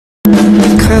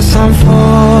'cause I'm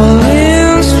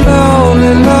falling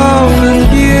slowly in love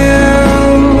with you.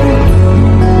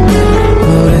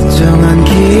 오랫동안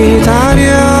기다려온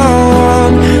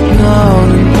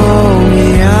너는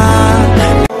봄이야.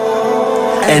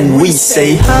 And we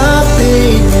say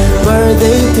happy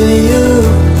birthday to you.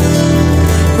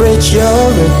 Reach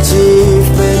your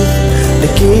achievement. The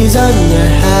keys on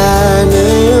your hand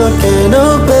and you can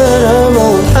open them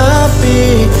all.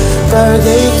 Happy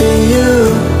birthday to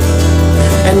you.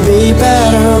 And be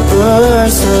better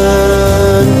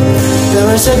person.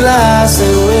 There is a glass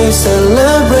and we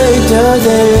celebrate your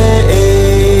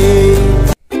day.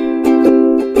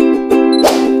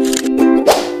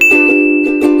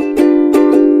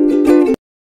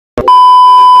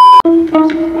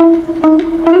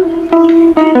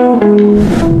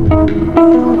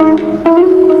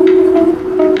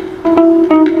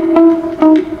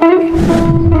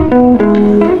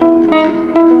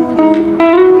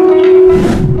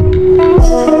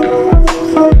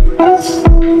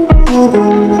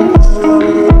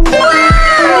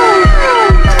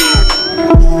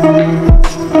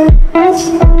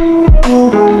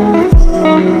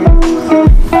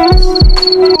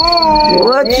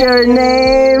 What's your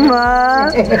name, ha?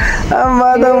 Ang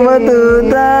batang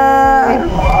batuta.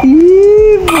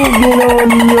 Pugi naman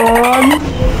yan.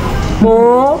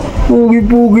 Oh,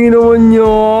 pugi-pugi naman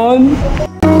yan.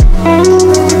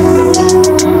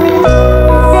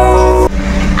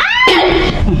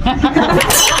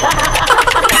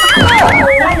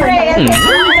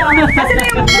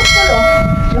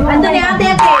 Ando ni ate.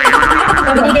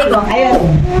 Binigay ko. Ayun.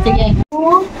 Sige.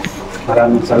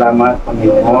 Maraming salamat,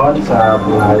 Panginoon, sa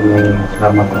buhay ng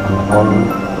salamat, Panginoon.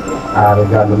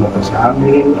 Regalo mo po sa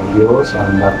amin, ang Diyos,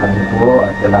 ang bata niyo po,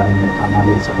 at dalangin mo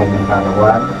kami sa kanyang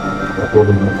karawan.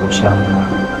 Patuloy mo po siyang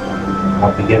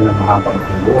mabigyan ng mahabang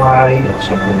buhay, at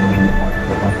siya po rin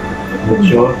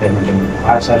mucho, kaya maging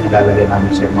bukasan, nilalagay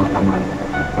namin sa mga kamay.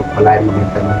 Pagpalain mo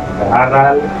ng kanyang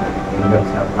pag-aaral, hanggang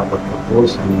sa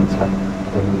kapag-tapos, hanggang sa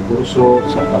kanyang puso,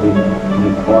 sa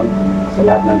Panginoon, sa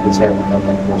lahat ng desire ng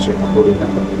kanyang puso, patuloy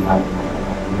ng pag-imal.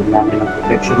 Hindi namin ang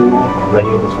protection mo,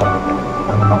 layo sa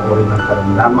mga uri ng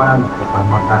karamdaman,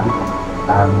 kapamakan,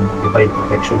 ang divine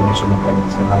protection mo sumukan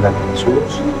sa ngalan ng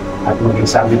Jesus, at maging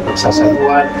sa aming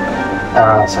pagsasaluhan.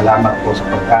 Salamat po sa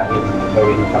pagkain,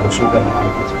 gawin ng kalusugan ng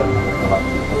aming sa pagkakawag.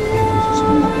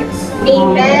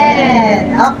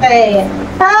 Amen. Okay.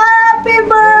 Happy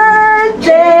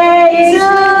birthday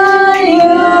to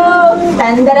you.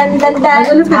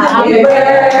 Tandaran-dandan. Happy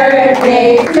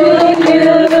birthday to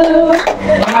you.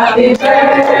 Happy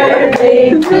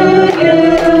birthday to you.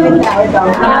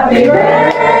 Happy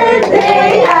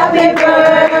birthday, happy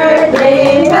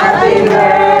birthday, happy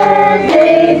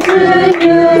birthday to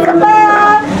you.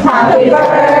 Happy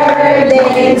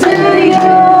birthday to you.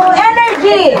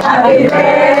 Energy. Happy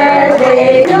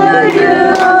birthday to you.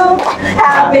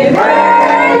 Happy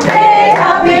birthday,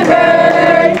 happy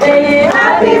birthday,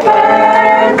 happy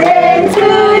birthday to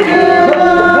you.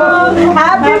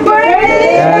 Happy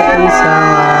birthday.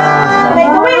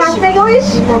 Make a wish, make a wish.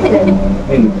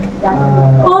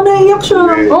 Oh, naiyak siya.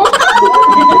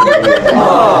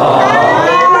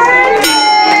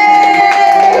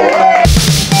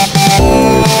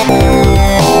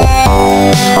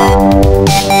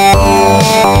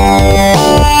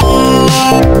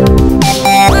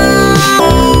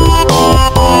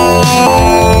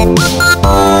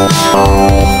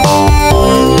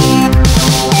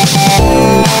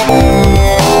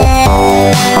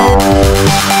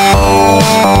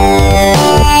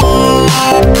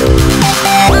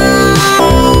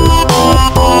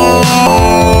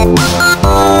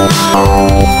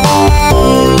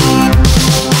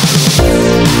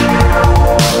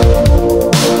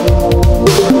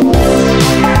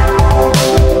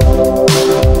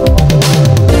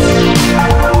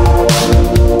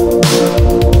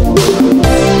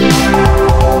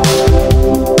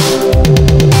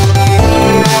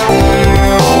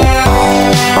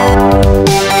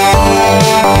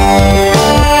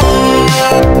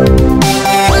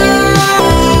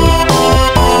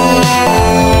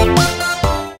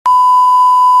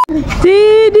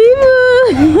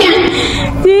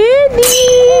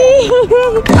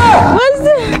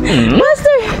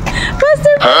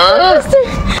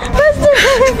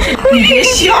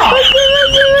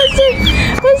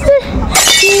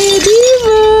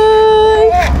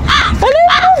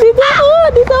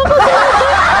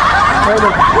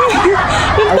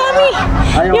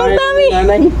 Yung dami.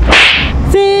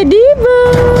 Sedih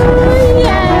boy.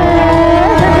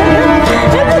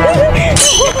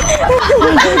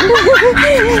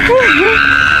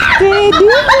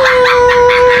 Sedih boy.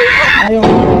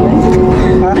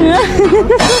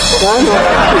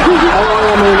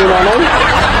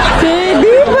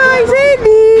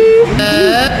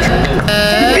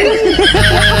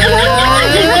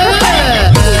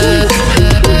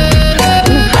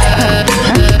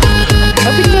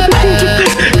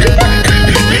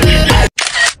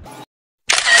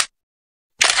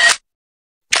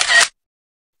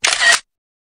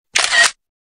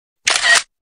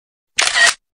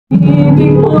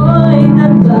 Ibig mo'y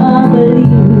nagbabalik.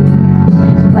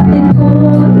 Batid ko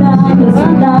na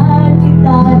nasundan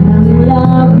kita ng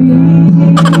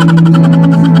labis.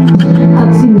 At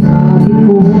sinabi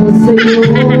ko sa'yo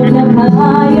na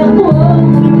kaya kong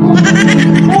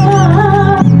imuha.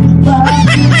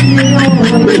 Bakit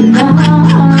ngayon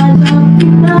hinahanap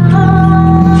kita?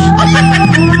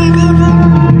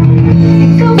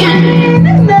 Ikaw ay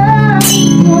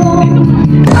nanangin ko.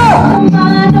 Ang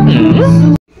manang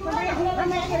puso.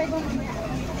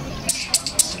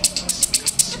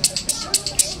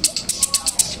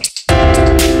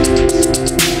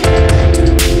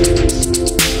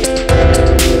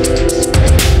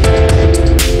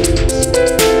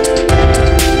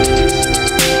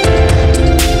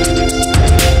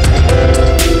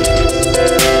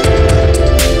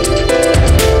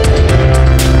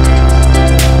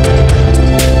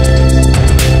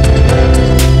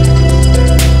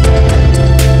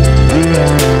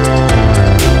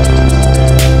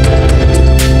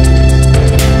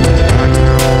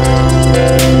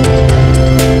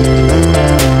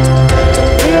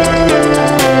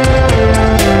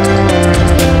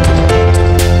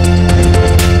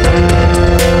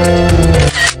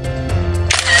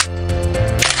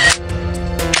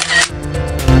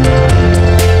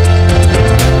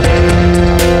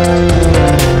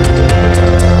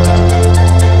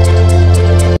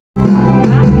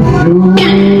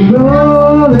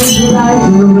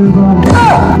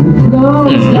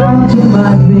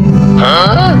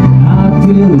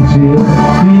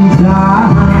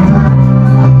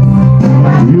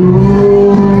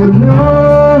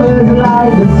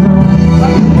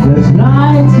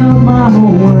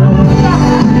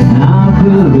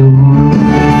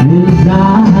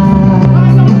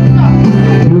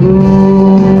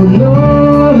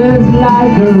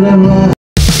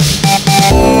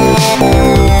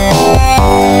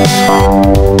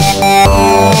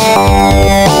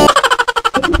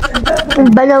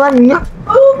 Ba naman niya?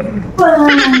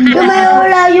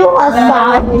 Lumayo-layo ka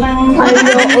sa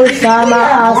ayaw usama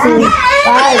asin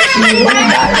kasi.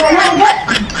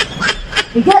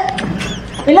 Bigat!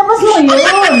 Ilabas mo yun!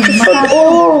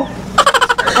 Oo.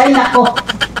 Ay, nako!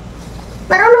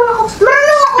 Marunong ako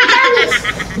promise.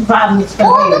 Promise ka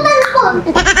Oo, ba yun? total ko.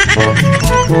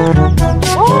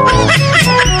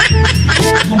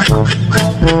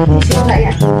 Siya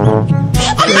kaya.